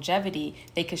the longevity,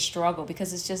 they could struggle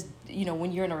because it's just,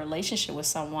 when you're in a relationship with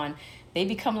someone, they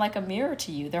become like a mirror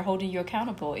to you. They're holding you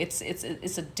accountable. It's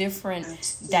a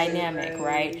different dynamic,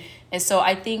 right? And so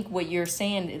I think what you're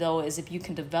saying, though, is if you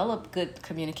can develop good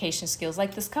communication skills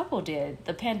like this couple did.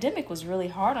 The pandemic was really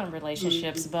hard on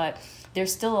relationships, but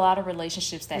there's still a lot of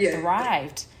relationships that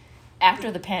thrived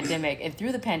after the pandemic and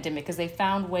through the pandemic because they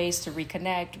found ways to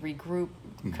reconnect, regroup,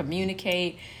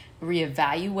 communicate,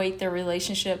 reevaluate their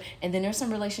relationship. And then there's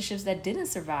some relationships that didn't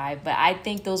survive, but I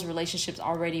think those relationships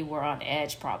already were on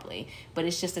edge probably. But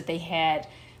it's just that they had,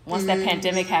 once that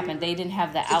pandemic happened, they didn't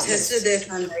have the outlets.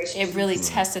 It really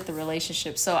tested the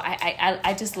relationship. So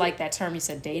I just like that term you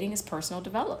said, dating is personal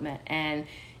development. And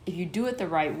if you do it the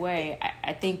right way,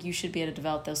 I think you should be able to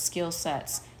develop those skill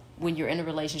sets when you're in a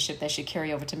relationship that should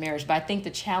carry over to marriage. But I think the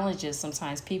challenge is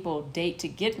sometimes people date to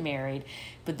get married,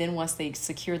 but then once they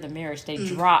secure the marriage, they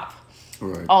drop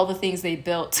Right. all the things they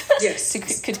built Yes.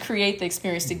 could create the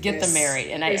experience to get them married.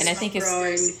 And I think it's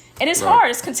growing. hard.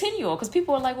 It's continual because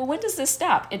people are like, well, when does this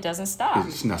stop? It doesn't stop.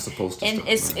 It's not supposed to And stop,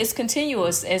 it's right. it's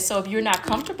continuous. And so if you're not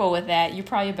comfortable with that, you're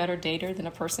probably a better dater than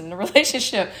a person in a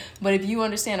relationship. But if you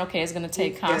understand, okay, it's going to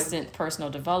take constant personal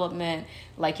development,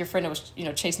 like your friend that was,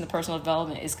 chasing the personal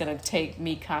development, it's going to take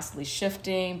me constantly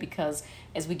shifting, because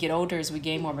as we get older, as we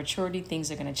gain more maturity,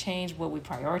 things are going to change. What we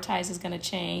prioritize is going to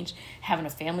change. Having a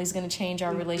family is going to change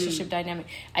our relationship dynamic.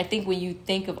 I think when you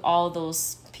think of all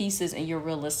those pieces and you're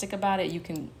realistic about it, you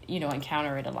can,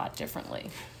 encounter it a lot differently.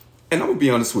 And I'm going to be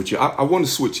honest with you. I want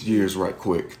to switch gears right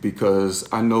quick, because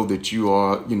I know that you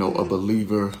are, a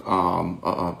believer,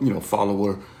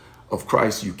 follower of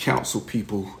Christ. You counsel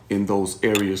people in those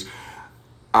areas.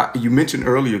 You mentioned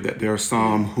earlier that there are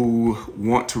some who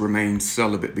want to remain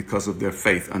celibate because of their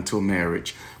faith until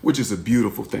marriage, which is a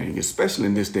beautiful thing, especially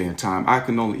in this day and time. I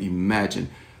can only imagine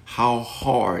how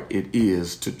hard it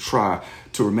is to try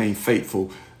to remain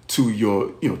faithful to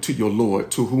your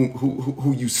Lord, to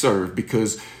who you serve,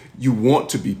 because you want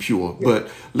to be pure. But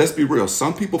let's be real.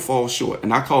 Some people fall short,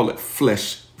 and I call it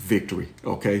flesh victory.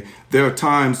 Okay. There are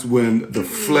times when the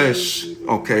flesh,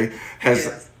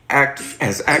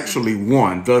 has actually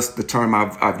won. Thus, the term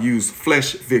I've used,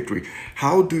 flesh victory.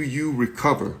 How do you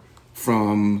recover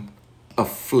from a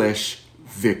flesh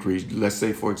victory? Let's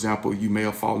say, for example, you may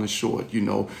have fallen short.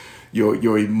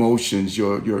 Your emotions,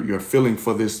 your feeling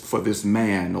for this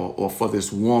man or for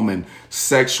this woman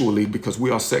sexually, because we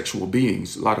are sexual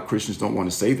beings. A lot of Christians don't want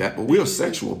to say that, but we are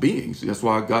sexual beings. That's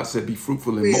why God said, "Be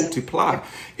fruitful and multiply,"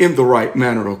 in the right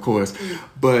manner, of course.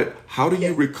 But how do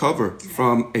you recover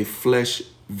from a flesh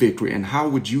victory, and how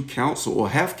would you counsel or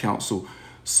have counseled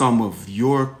some of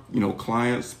your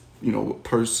clients,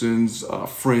 persons,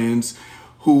 friends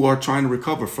who are trying to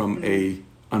recover from a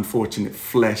unfortunate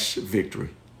flesh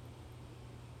victory?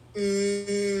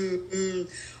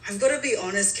 I've got to be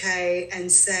honest, Kay,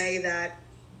 and say that,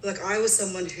 I was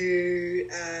someone who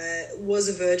was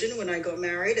a virgin when I got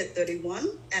married at 31,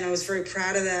 and I was very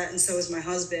proud of that, and so was my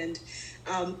husband.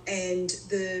 And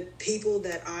the people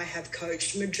that I have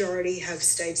coached, majority have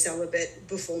stayed celibate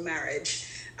before marriage.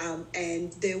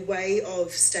 And their way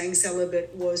of staying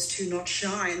celibate was to not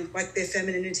shine, like their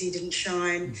femininity didn't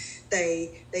shine.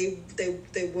 They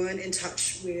weren't in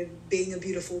touch with being a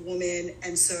beautiful woman.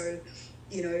 And so,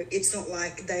 it's not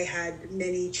like they had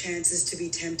many chances to be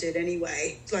tempted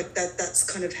anyway. Like that's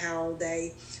kind of how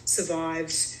they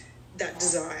survived that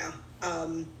desire.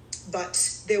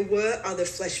 But there were other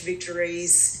flesh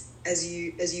victories, as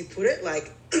you put it,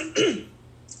 like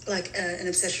an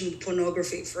obsession with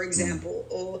pornography, for example,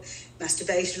 or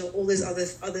masturbation, or all those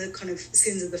other kind of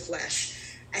sins of the flesh.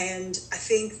 And I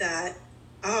think that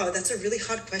that's a really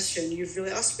hard question. You've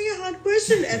really asked me a hard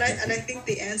question, and I think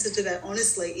the answer to that,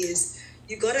 honestly, is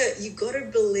you gotta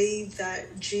believe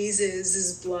that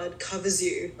Jesus' blood covers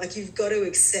you. Like, you've got to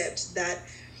accept that.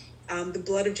 The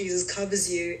blood of Jesus covers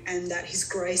you, and that his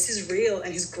grace is real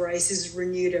and his grace is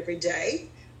renewed every day.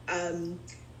 And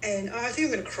I think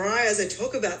I'm going to cry as I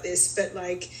talk about this, but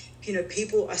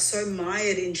people are so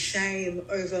mired in shame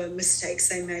over mistakes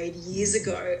they made years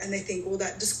ago, and they think, well,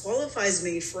 that disqualifies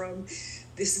me from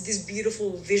this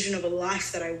beautiful vision of a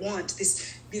life that I want,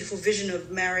 this beautiful vision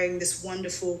of marrying this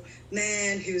wonderful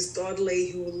man who's godly,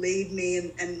 who will lead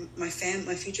me and my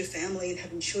future family, and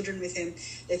having children with him.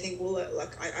 They think, well,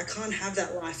 I can't have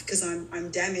that life because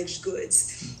I'm damaged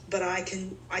goods. But I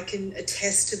can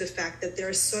attest to the fact that there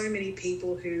are so many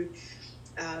people who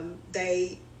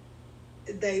they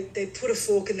put a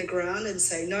fork in the ground and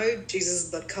say, no, Jesus'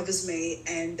 blood covers me,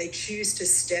 and they choose to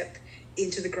step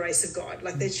into the grace of God.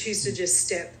 Like, they choose to just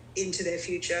step into their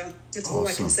future. That's all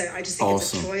I can say. I just think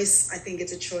it's a choice. I think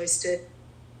it's a choice to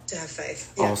have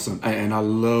faith. Yeah. Awesome. And I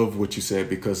love what you said,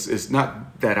 because it's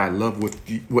not that I love what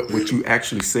you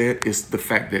actually said. It's the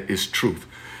fact that it's truth.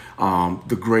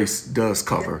 The grace does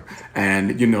cover.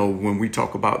 And, when we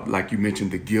talk about, like you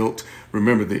mentioned, the guilt,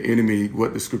 remember the enemy,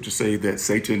 what the scriptures say, that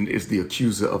Satan is the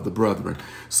accuser of the brethren.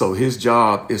 So his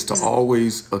job is to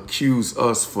always accuse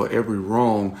us for every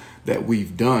wrong that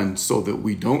we've done, so that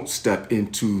we don't step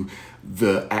into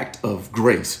the act of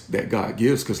grace that God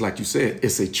gives. Because like you said,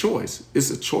 it's a choice.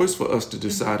 It's a choice for us to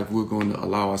decide if we're going to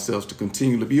allow ourselves to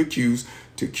continue to be accused,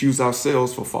 to accuse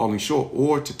ourselves for falling short,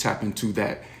 or to tap into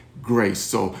that grace.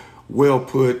 So well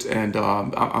put, and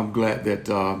I'm glad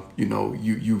that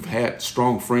you've had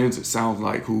strong friends. It sounds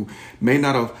like who may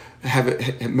not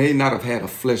have had a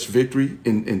flesh victory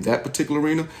in that particular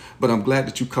arena, but I'm glad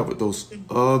that you covered those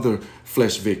other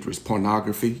flesh victories,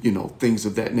 pornography, things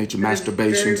of that nature,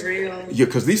 masturbations. Very real. Yeah,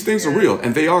 because these things are real,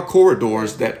 and they are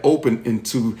corridors that open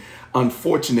into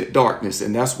unfortunate darkness,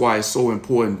 and that's why it's so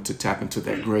important to tap into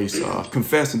that grace,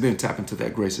 confess, and then tap into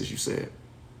that grace, as you said.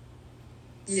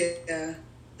 Yeah,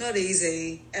 not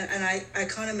easy. And I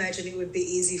can't imagine it would be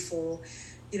easy for,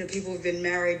 people who've been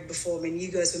married before. I mean,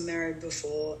 you guys were married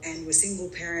before and were single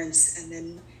parents, and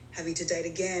then having to date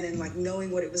again, and like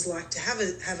knowing what it was like to have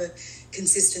a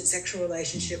consistent sexual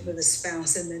relationship with a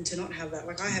spouse, and then to not have that.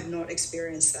 Like, I have not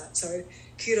experienced that. So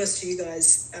kudos to you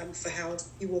guys for how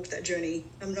you walked that journey.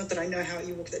 Not that I know how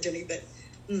you walked that journey, but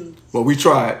Well, we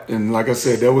tried, and like I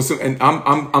said, there was some, and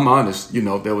I'm honest.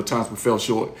 There were times we fell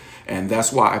short, and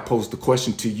that's why I posed the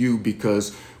question to you,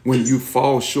 because when you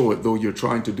fall short, though you're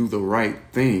trying to do the right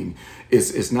thing,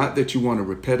 it's not that you want to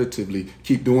repetitively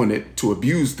keep doing it to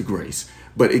abuse the grace,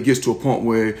 but it gets to a point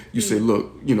where you say,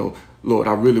 look, Lord,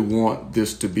 I really want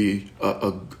this to be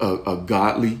a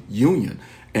godly union.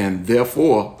 And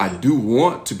therefore, I do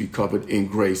want to be covered in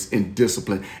grace, in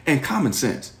discipline, and common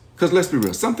sense. Because let's be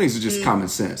real, some things are just common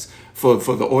sense. For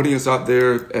the audience out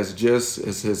there, as Jess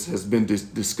has been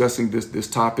discussing this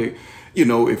topic,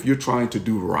 if you're trying to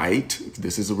do right,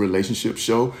 this is a relationship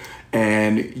show,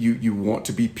 and you want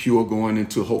to be pure going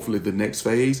into hopefully the next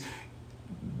phase,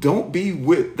 don't be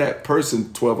with that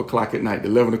person 12 o'clock at night,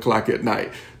 11 o'clock at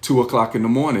night, 2 o'clock in the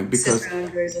morning, because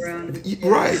boundaries around.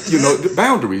 Right, the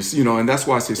boundaries, and that's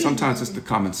why I say sometimes it's the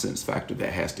common sense factor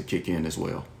that has to kick in as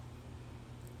well.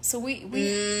 So we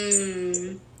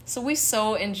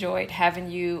so enjoyed having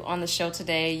you on the show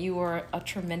today. You were a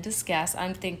tremendous guest.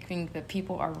 I'm thinking that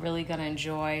people are really going to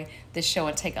enjoy this show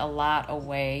and take a lot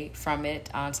away from it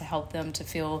to help them to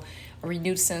feel a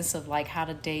renewed sense of like how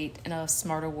to date in a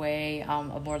smarter way, a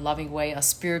more loving way, a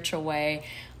spiritual way.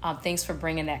 Thanks for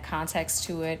bringing that context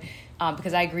to it.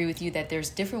 Because I agree with you that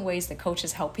there's different ways that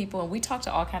coaches help people, and we talk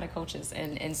to all kind of coaches,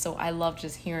 and so I love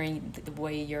just hearing the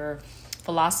way your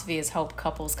philosophy has helped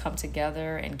couples come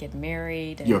together and get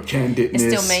married, and, your candidness, and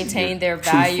still maintain their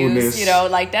values.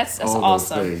 That's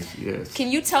awesome. Yes. Can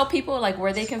you tell people like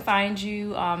where they can find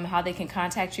you, how they can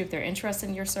contact you if they're interested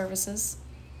in your services?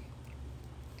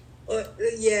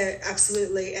 Yeah,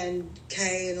 absolutely. And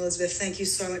Kay and Elizabeth, thank you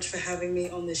so much for having me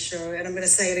on this show. And I'm going to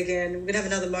say it again. We're going to have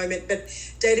another moment, but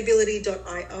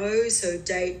dateability.io, so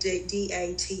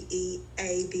dateability,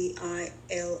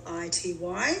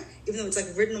 even though it's like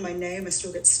written on my name, I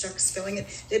still get stuck spelling it.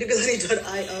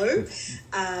 Dateability.io.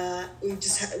 We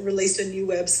just released a new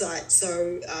website.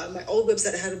 So my old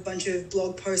website had a bunch of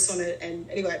blog posts on it. And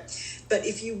anyway, but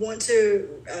if you want to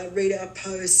read our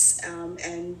posts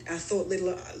and our thought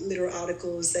literal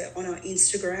articles, they're on our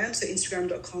Instagram. So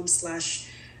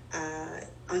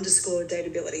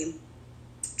Instagram.com/_dateability.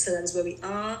 So that is where we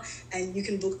are. And you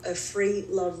can book a free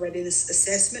love readiness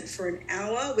assessment for an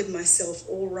hour with myself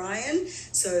or Ryan.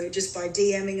 So just by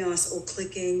DMing us or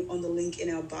clicking on the link in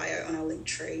our bio on our link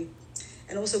tree.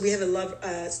 And also we have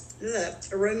a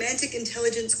romantic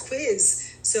intelligence quiz.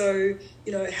 So,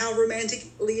 how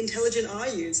romantically intelligent are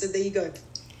you? So there you go.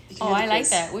 I like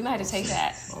that. We might have to take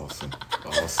that. Awesome.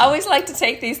 I always like to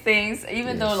take these things,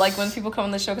 even though like when people come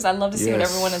on the show, because I love to see what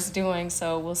everyone is doing.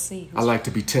 So we'll see. I like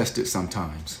to be tested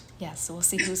sometimes. Yes, so we'll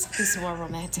see who's more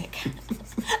romantic.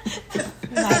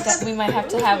 we might have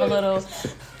to have a little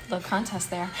contest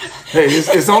there. Hey,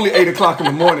 it's only 8 o'clock in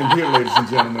the morning here, ladies and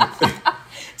gentlemen.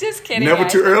 Just kidding. Never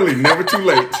guys. too early, never too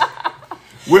late.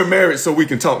 We're married, so we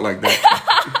can talk like that.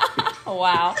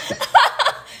 Wow.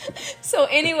 So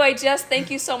anyway, Jess, thank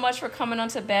you so much for coming on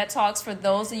to Bad Talks. For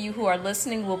those of you who are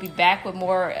listening, we'll be back with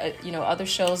more, other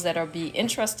shows that will be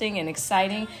interesting and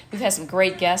exciting. We've had some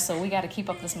great guests, so we got to keep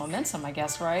up this momentum, I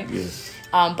guess, right? Yes.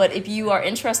 But if you are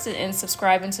interested in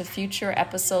subscribing to future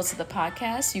episodes of the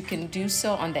podcast, you can do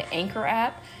so on the Anchor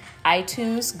app,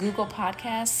 iTunes, Google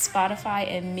Podcasts, Spotify,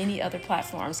 and many other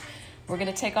platforms. We're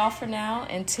going to take off for now.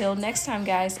 Until next time,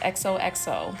 guys,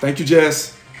 XOXO. Thank you,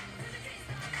 Jess.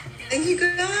 Thank you,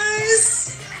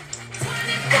 guys.